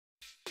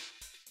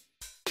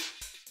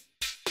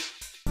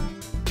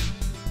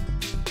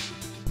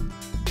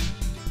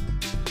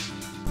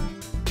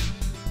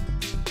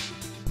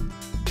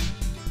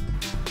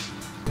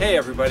Hey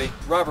everybody,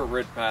 Robert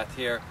Ridpath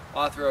here,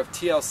 author of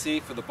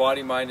TLC for the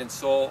Body, Mind and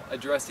Soul,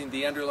 addressing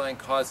the underlying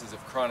causes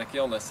of chronic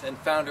illness, and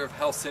founder of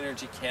Health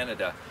Synergy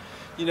Canada.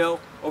 You know,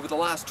 over the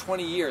last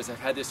 20 years I've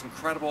had this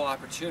incredible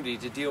opportunity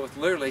to deal with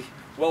literally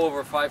well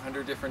over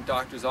 500 different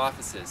doctors'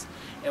 offices.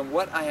 And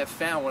what I have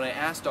found when I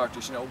ask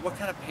doctors, you know, what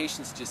kind of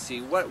patients do you see,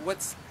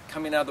 what's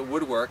coming out of the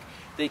woodwork,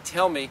 they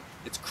tell me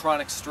it's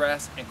chronic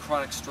stress and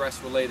chronic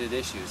stress related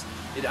issues.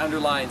 It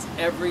underlines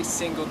every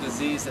single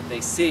disease that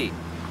they see.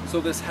 So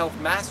this Health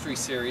Mastery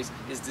series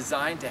is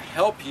designed to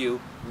help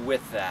you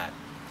with that.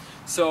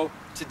 So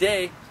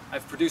today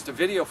I've produced a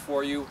video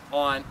for you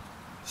on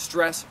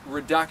stress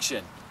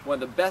reduction. One of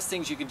the best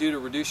things you can do to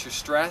reduce your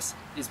stress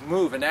is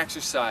move and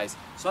exercise.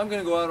 So I'm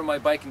going to go out on my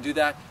bike and do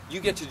that. You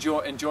get to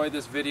enjoy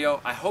this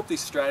video. I hope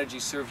these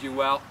strategies serve you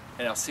well,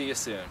 and I'll see you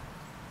soon.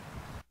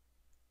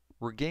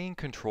 Regain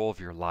control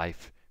of your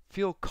life.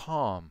 Feel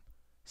calm,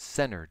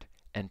 centered,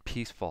 and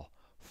peaceful.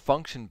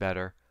 Function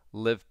better,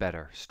 live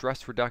better.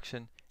 Stress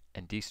reduction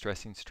and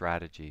de-stressing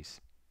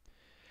strategies.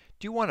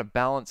 Do you want to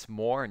balance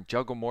more and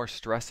juggle more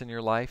stress in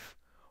your life?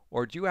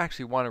 Or do you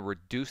actually want to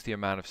reduce the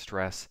amount of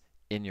stress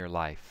in your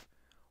life?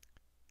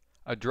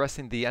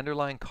 Addressing the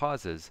underlying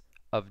causes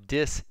of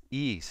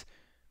dis-ease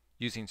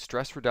using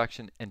stress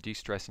reduction and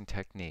de-stressing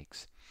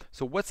techniques.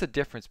 So what's the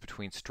difference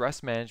between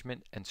stress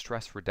management and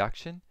stress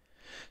reduction?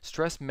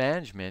 Stress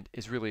management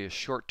is really a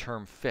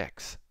short-term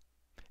fix.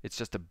 It's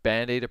just a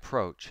band-aid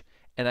approach.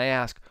 And I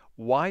ask,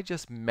 why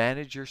just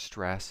manage your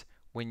stress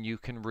when you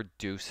can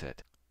reduce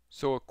it?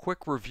 So a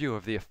quick review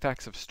of the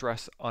effects of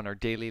stress on our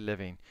daily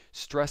living.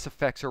 Stress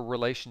affects our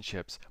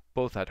relationships,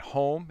 both at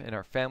home, in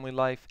our family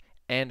life,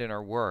 and in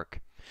our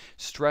work.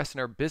 Stress in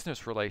our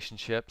business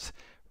relationships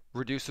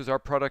reduces our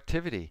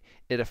productivity.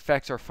 It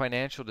affects our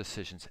financial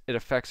decisions. It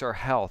affects our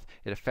health.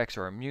 It affects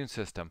our immune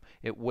system.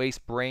 It wastes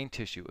brain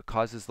tissue. It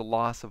causes the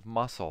loss of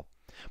muscle.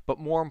 But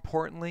more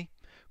importantly,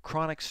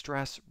 chronic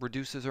stress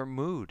reduces our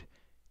mood.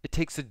 It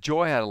takes the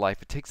joy out of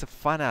life. It takes the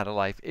fun out of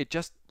life. It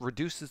just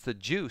reduces the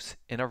juice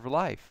in our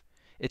life.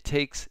 It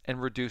takes and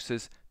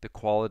reduces the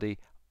quality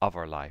of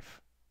our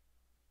life.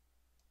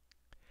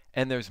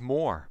 And there's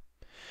more.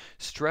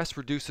 Stress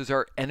reduces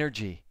our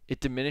energy. It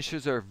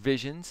diminishes our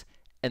visions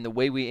and the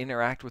way we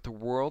interact with the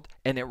world,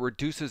 and it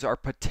reduces our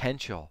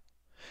potential.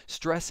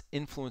 Stress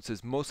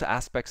influences most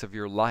aspects of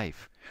your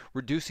life.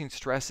 Reducing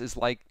stress is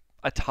like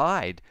a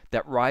tide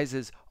that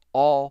rises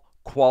all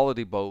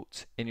quality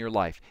boats in your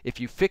life. If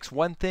you fix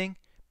one thing,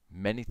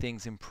 many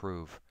things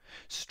improve.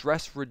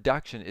 Stress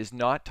reduction is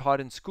not taught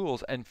in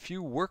schools, and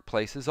few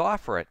workplaces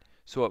offer it,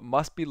 so it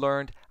must be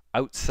learned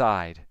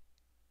outside.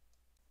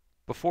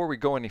 Before we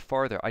go any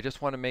farther, I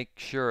just want to make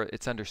sure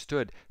it's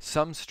understood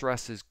some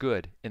stress is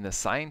good. In the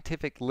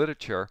scientific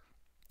literature,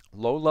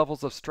 low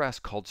levels of stress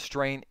called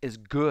strain is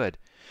good.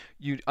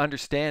 You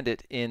understand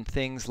it in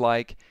things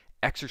like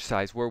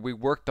exercise, where we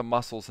work the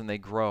muscles and they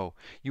grow.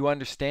 You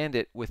understand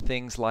it with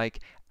things like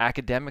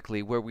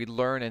academically, where we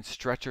learn and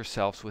stretch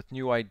ourselves with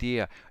new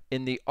idea,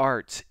 in the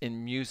arts,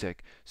 in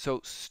music. So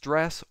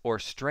stress, or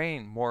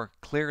strain more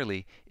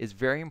clearly, is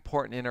very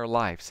important in our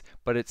lives,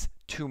 but it's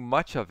too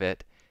much of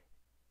it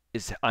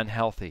is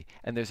unhealthy,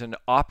 and there's an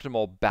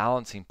optimal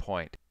balancing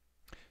point.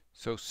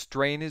 So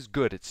strain is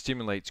good. It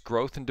stimulates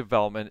growth and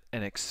development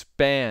and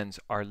expands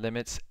our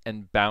limits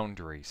and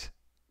boundaries.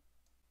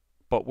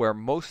 But where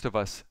most of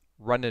us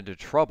run into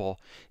trouble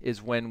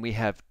is when we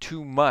have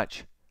too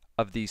much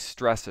of these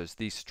stresses,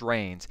 these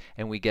strains,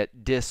 and we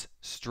get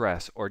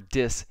distress or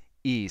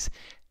dis-ease.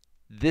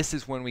 This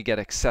is when we get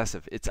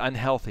excessive. It's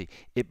unhealthy.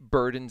 It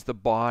burdens the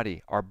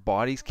body. Our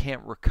bodies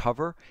can't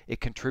recover.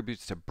 It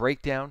contributes to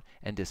breakdown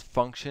and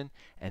dysfunction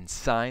and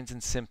signs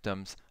and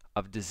symptoms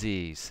of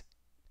disease.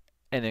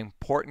 An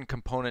important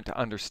component to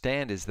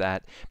understand is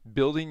that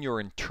building your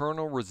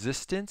internal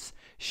resistance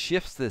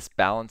shifts this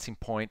balancing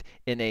point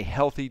in a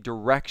healthy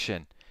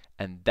direction.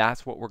 And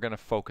that's what we're going to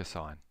focus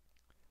on.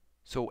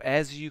 So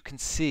as you can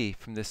see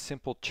from this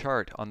simple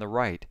chart on the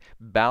right,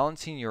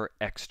 balancing your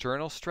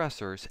external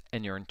stressors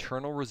and your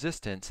internal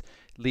resistance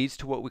leads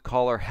to what we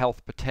call our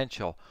health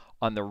potential.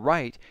 On the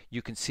right,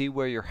 you can see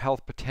where your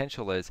health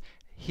potential is.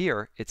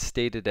 Here, it's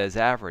stated as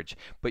average,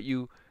 but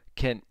you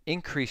can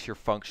increase your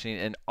functioning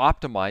and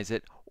optimize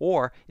it,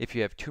 or if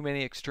you have too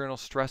many external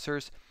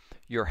stressors,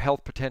 your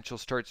health potential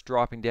starts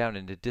dropping down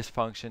into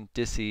dysfunction,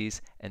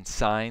 dis-ease, and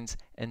signs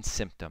and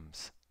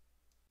symptoms.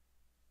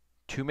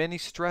 Too many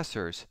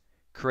stressors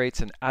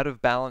creates an out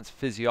of balance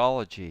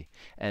physiology,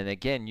 and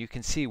again you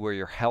can see where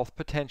your health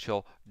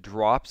potential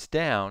drops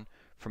down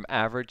from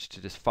average to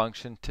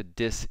dysfunction to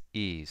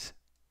dis-ease.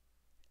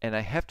 And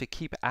I have to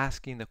keep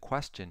asking the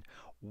question,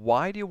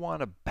 why do you want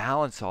to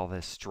balance all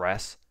this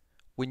stress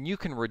when you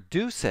can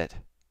reduce it?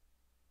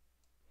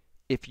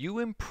 If you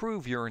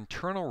improve your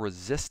internal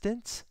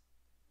resistance,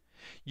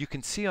 you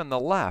can see on the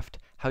left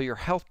how your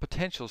health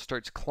potential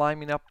starts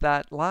climbing up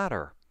that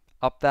ladder,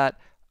 up that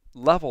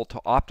level to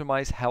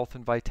optimize health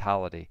and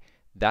vitality.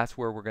 That's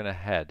where we're going to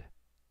head.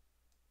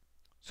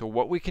 So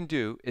what we can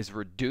do is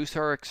reduce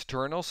our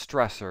external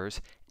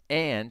stressors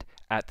and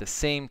at the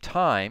same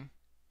time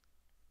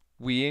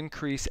we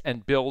increase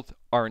and build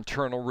our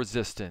internal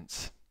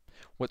resistance.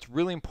 What's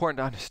really important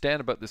to understand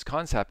about this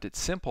concept, it's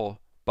simple,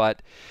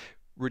 but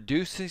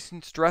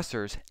reducing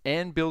stressors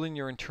and building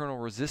your internal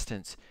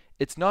resistance,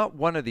 it's not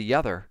one or the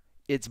other,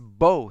 it's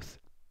both.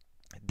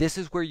 This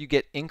is where you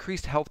get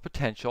increased health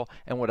potential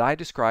and what I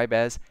describe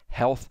as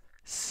health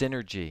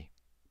synergy.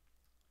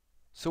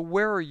 So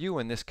where are you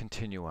in this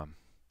continuum?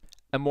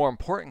 A more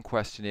important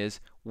question is,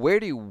 where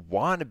do you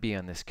want to be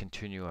on this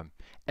continuum?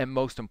 And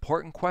most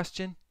important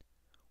question,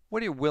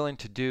 what are you willing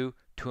to do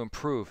to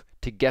improve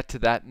to get to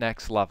that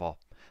next level?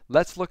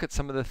 Let's look at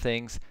some of the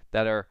things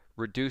that are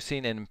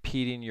reducing and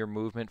impeding your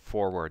movement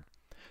forward.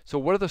 So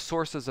what are the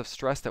sources of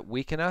stress that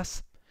weaken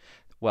us?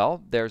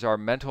 Well, there's our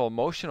mental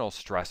emotional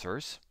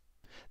stressors.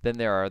 Then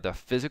there are the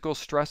physical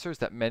stressors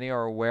that many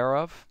are aware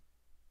of.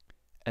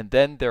 And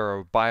then there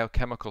are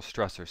biochemical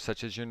stressors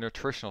such as your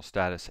nutritional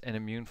status and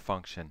immune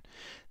function.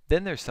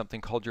 Then there's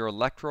something called your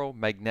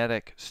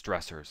electromagnetic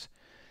stressors.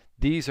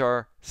 These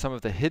are some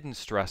of the hidden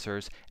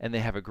stressors and they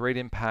have a great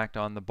impact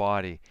on the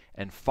body.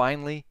 And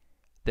finally,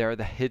 there are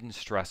the hidden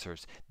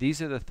stressors. These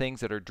are the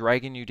things that are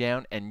dragging you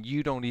down and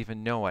you don't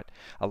even know it.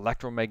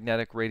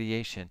 Electromagnetic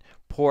radiation,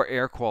 poor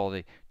air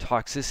quality,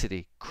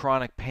 toxicity,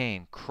 chronic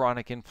pain,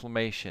 chronic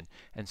inflammation,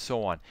 and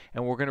so on.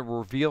 And we're going to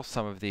reveal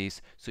some of these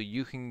so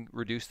you can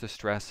reduce the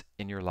stress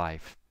in your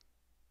life.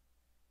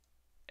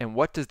 And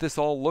what does this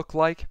all look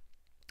like?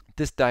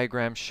 This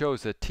diagram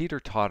shows a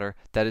teeter-totter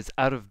that is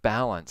out of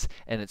balance,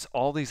 and it's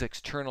all these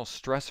external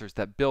stressors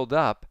that build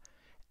up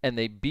and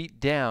they beat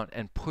down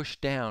and push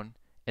down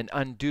and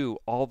undo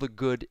all the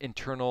good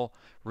internal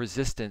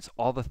resistance,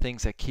 all the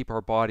things that keep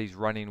our bodies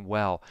running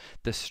well.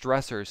 The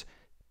stressors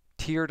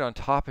tiered on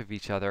top of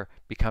each other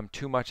become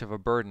too much of a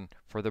burden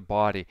for the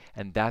body,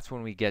 and that's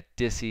when we get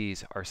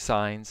dis-ease, our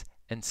signs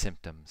and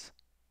symptoms.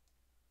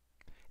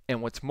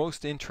 And what's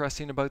most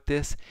interesting about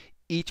this,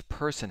 each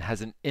person has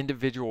an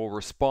individual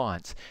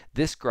response.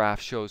 This graph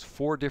shows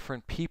 4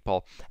 different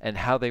people and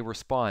how they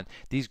respond.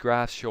 These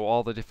graphs show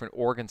all the different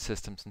organ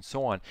systems and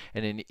so on.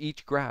 And in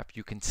each graph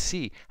you can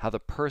see how the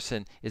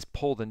person is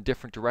pulled in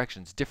different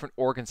directions. Different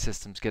organ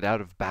systems get out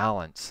of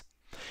balance.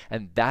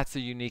 And that's a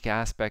unique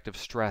aspect of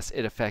stress.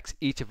 It affects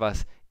each of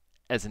us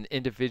as an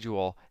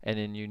individual and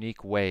in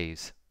unique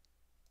ways.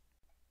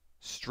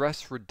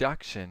 Stress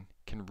reduction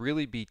can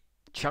really be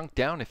chunked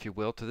down, if you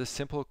will, to this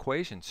simple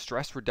equation.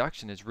 Stress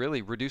reduction is really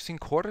reducing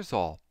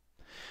cortisol.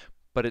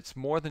 But it's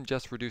more than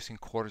just reducing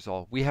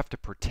cortisol. We have to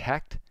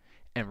protect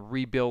and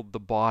rebuild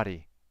the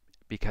body.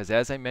 Because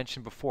as I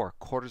mentioned before,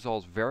 cortisol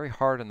is very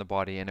hard on the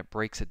body and it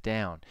breaks it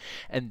down.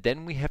 And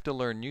then we have to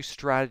learn new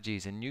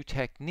strategies and new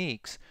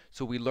techniques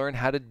so we learn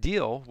how to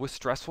deal with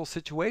stressful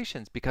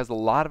situations, because a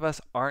lot of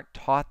us aren't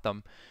taught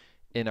them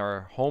in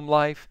our home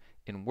life,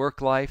 in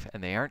work life,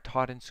 and they aren't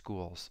taught in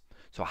schools.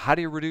 So how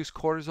do you reduce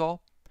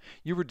cortisol?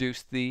 You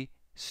reduce the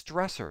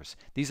stressors.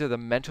 These are the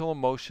mental,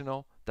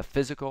 emotional, the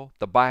physical,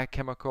 the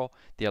biochemical,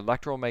 the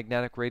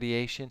electromagnetic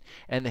radiation,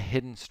 and the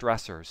hidden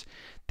stressors.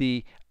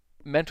 The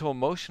mental,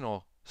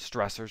 emotional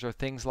stressors are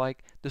things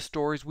like the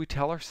stories we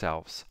tell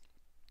ourselves,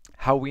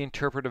 how we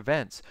interpret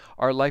events,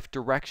 our life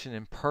direction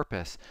and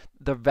purpose,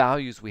 the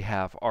values we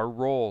have, our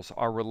roles,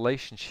 our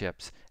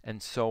relationships,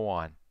 and so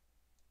on.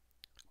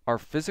 Our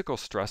physical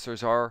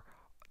stressors are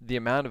the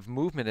amount of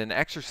movement and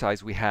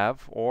exercise we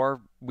have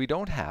or we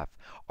don't have,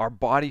 our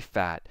body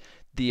fat,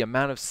 the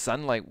amount of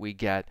sunlight we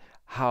get,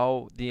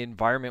 how the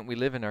environment we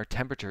live in, our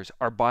temperatures,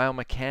 our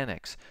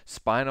biomechanics,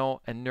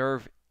 spinal and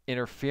nerve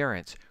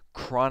interference,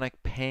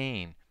 chronic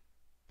pain.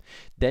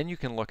 Then you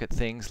can look at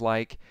things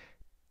like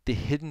the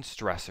hidden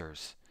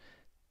stressors,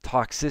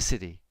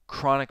 toxicity,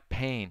 chronic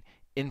pain,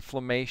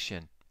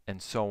 inflammation,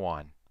 and so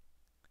on.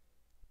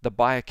 The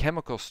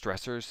biochemical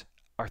stressors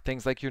are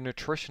things like your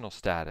nutritional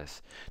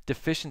status,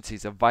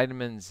 deficiencies of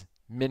vitamins,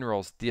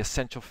 minerals, the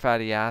essential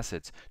fatty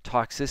acids,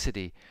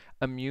 toxicity,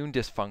 immune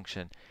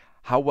dysfunction,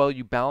 how well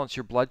you balance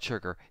your blood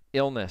sugar,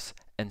 illness,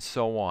 and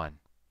so on.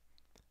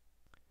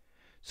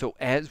 So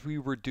as we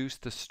reduce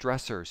the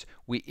stressors,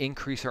 we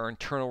increase our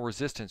internal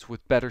resistance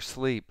with better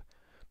sleep,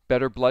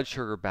 better blood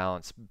sugar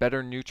balance,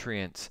 better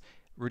nutrients,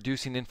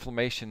 reducing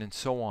inflammation, and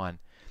so on.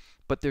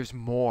 But there's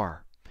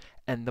more.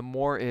 And the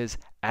more is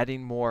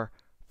adding more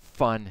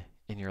fun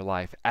in your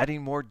life,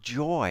 adding more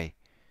joy,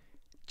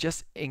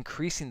 just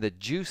increasing the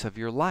juice of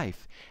your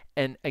life,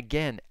 and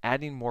again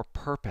adding more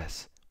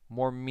purpose,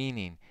 more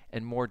meaning,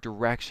 and more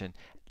direction,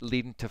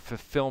 leading to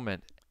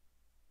fulfillment,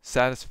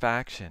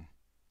 satisfaction,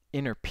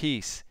 inner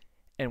peace,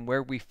 and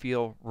where we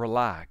feel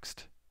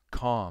relaxed,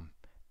 calm,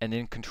 and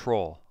in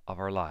control of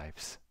our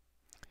lives.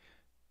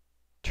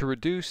 To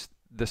reduce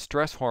the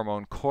stress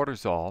hormone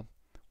cortisol,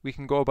 we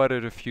can go about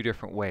it a few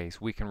different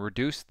ways. We can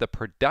reduce the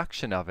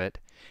production of it,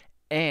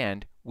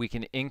 and we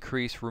can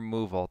increase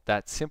removal.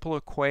 That simple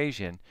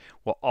equation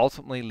will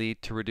ultimately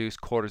lead to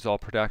reduced cortisol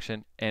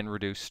production and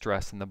reduced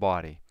stress in the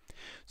body.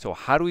 So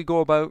how do we go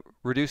about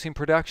reducing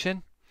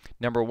production?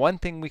 Number one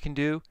thing we can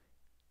do,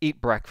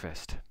 eat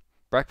breakfast.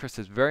 Breakfast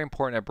is very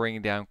important at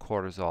bringing down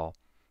cortisol.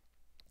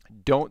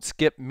 Don't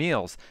skip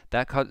meals.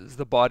 That causes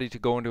the body to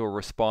go into a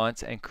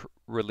response and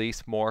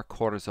release more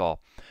cortisol.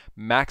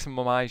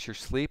 Maximize your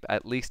sleep,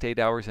 at least 8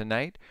 hours a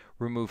night.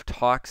 Remove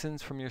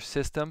toxins from your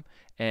system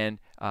and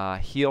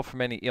heal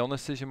from any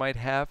illnesses you might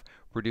have.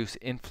 Reduce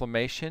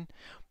inflammation.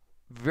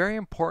 Very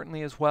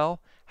importantly as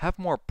well, have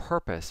more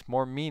purpose,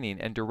 more meaning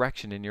and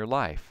direction in your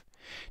life.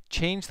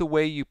 Change the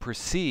way you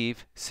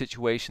perceive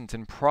situations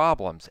and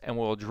problems, and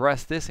we'll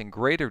address this in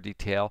greater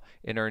detail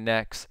in our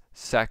next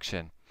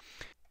section.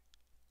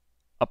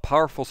 A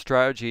powerful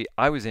strategy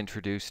I was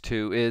introduced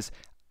to is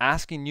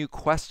asking new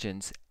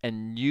questions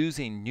and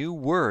using new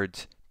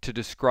words to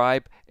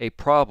describe a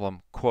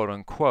problem, quote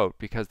unquote,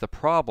 because the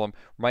problem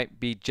might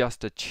be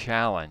just a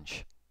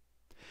challenge.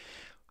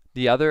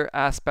 The other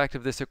aspect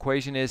of this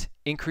equation is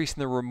increasing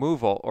the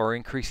removal or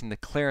increasing the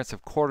clearance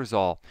of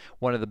cortisol.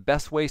 One of the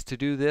best ways to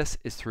do this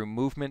is through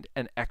movement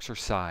and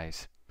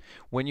exercise.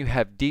 When you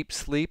have deep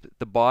sleep,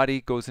 the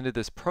body goes into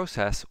this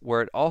process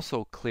where it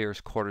also clears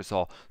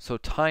cortisol. So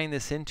tying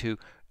this into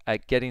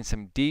getting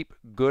some deep,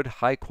 good,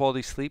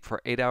 high-quality sleep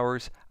for 8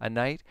 hours a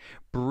night.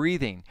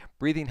 Breathing.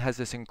 Breathing has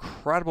this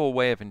incredible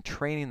way of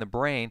entraining the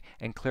brain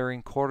and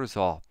clearing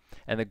cortisol.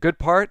 And the good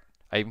part,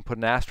 I even put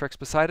an asterisk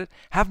beside it,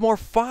 have more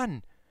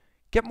fun.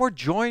 Get more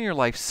joy in your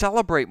life.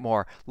 Celebrate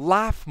more.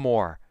 Laugh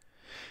more.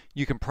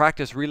 You can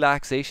practice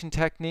relaxation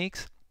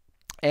techniques,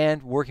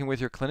 and working with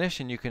your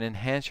clinician, you can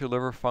enhance your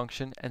liver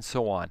function and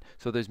so on.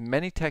 So there's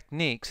many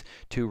techniques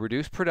to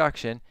reduce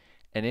production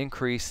and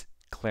increase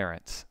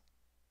clearance.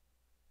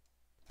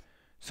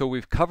 So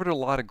we've covered a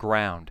lot of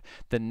ground.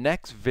 The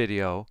next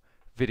video,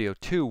 Video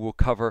 2, will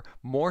cover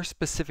more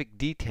specific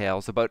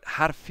details about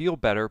how to feel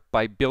better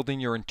by building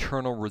your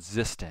internal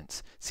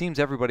resistance. Seems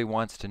everybody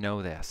wants to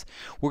know this.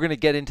 We're going to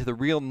get into the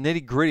real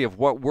nitty-gritty of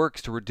what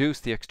works to reduce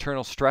the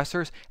external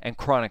stressors and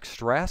chronic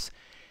stress.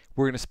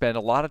 We're going to spend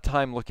a lot of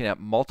time looking at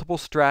multiple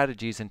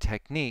strategies and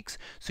techniques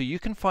so you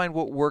can find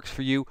what works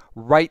for you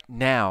right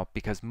now,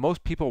 because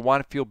most people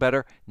want to feel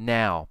better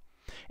now.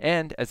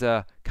 And as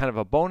a kind of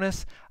a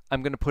bonus,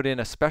 I'm going to put in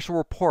a special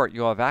report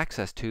you'll have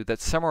access to that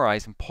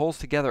summarizes and pulls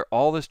together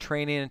all this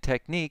training and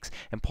techniques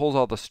and pulls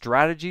all the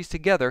strategies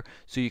together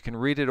so you can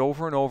read it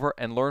over and over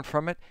and learn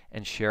from it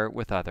and share it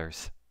with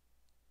others.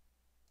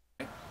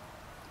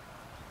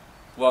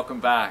 Welcome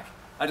back.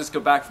 I just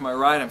got back from my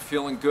ride. I'm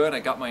feeling good.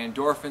 I got my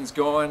endorphins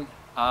going.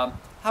 How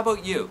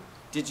about you?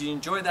 Did you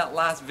enjoy that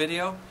last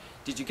video?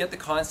 Did you get the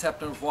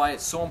concept of why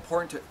it's so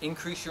important to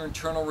increase your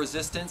internal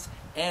resistance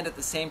and at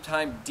the same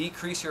time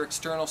decrease your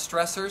external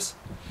stressors?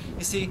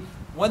 You see,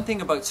 one thing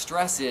about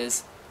stress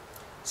is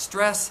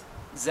stress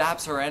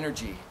zaps our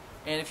energy.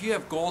 And if you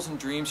have goals and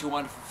dreams you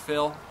want to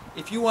fulfill,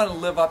 if you want to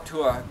live up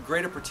to a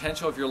greater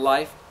potential of your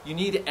life, you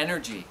need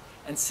energy.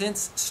 And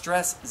since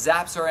stress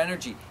zaps our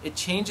energy, it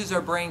changes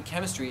our brain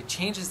chemistry, it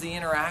changes the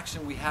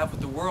interaction we have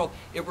with the world,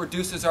 it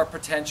reduces our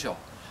potential.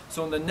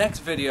 So in the next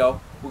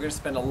video, we're going to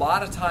spend a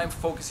lot of time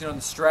focusing on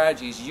the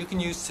strategies you can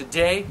use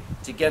today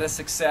to get a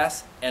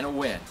success and a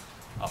win.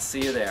 I'll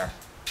see you there.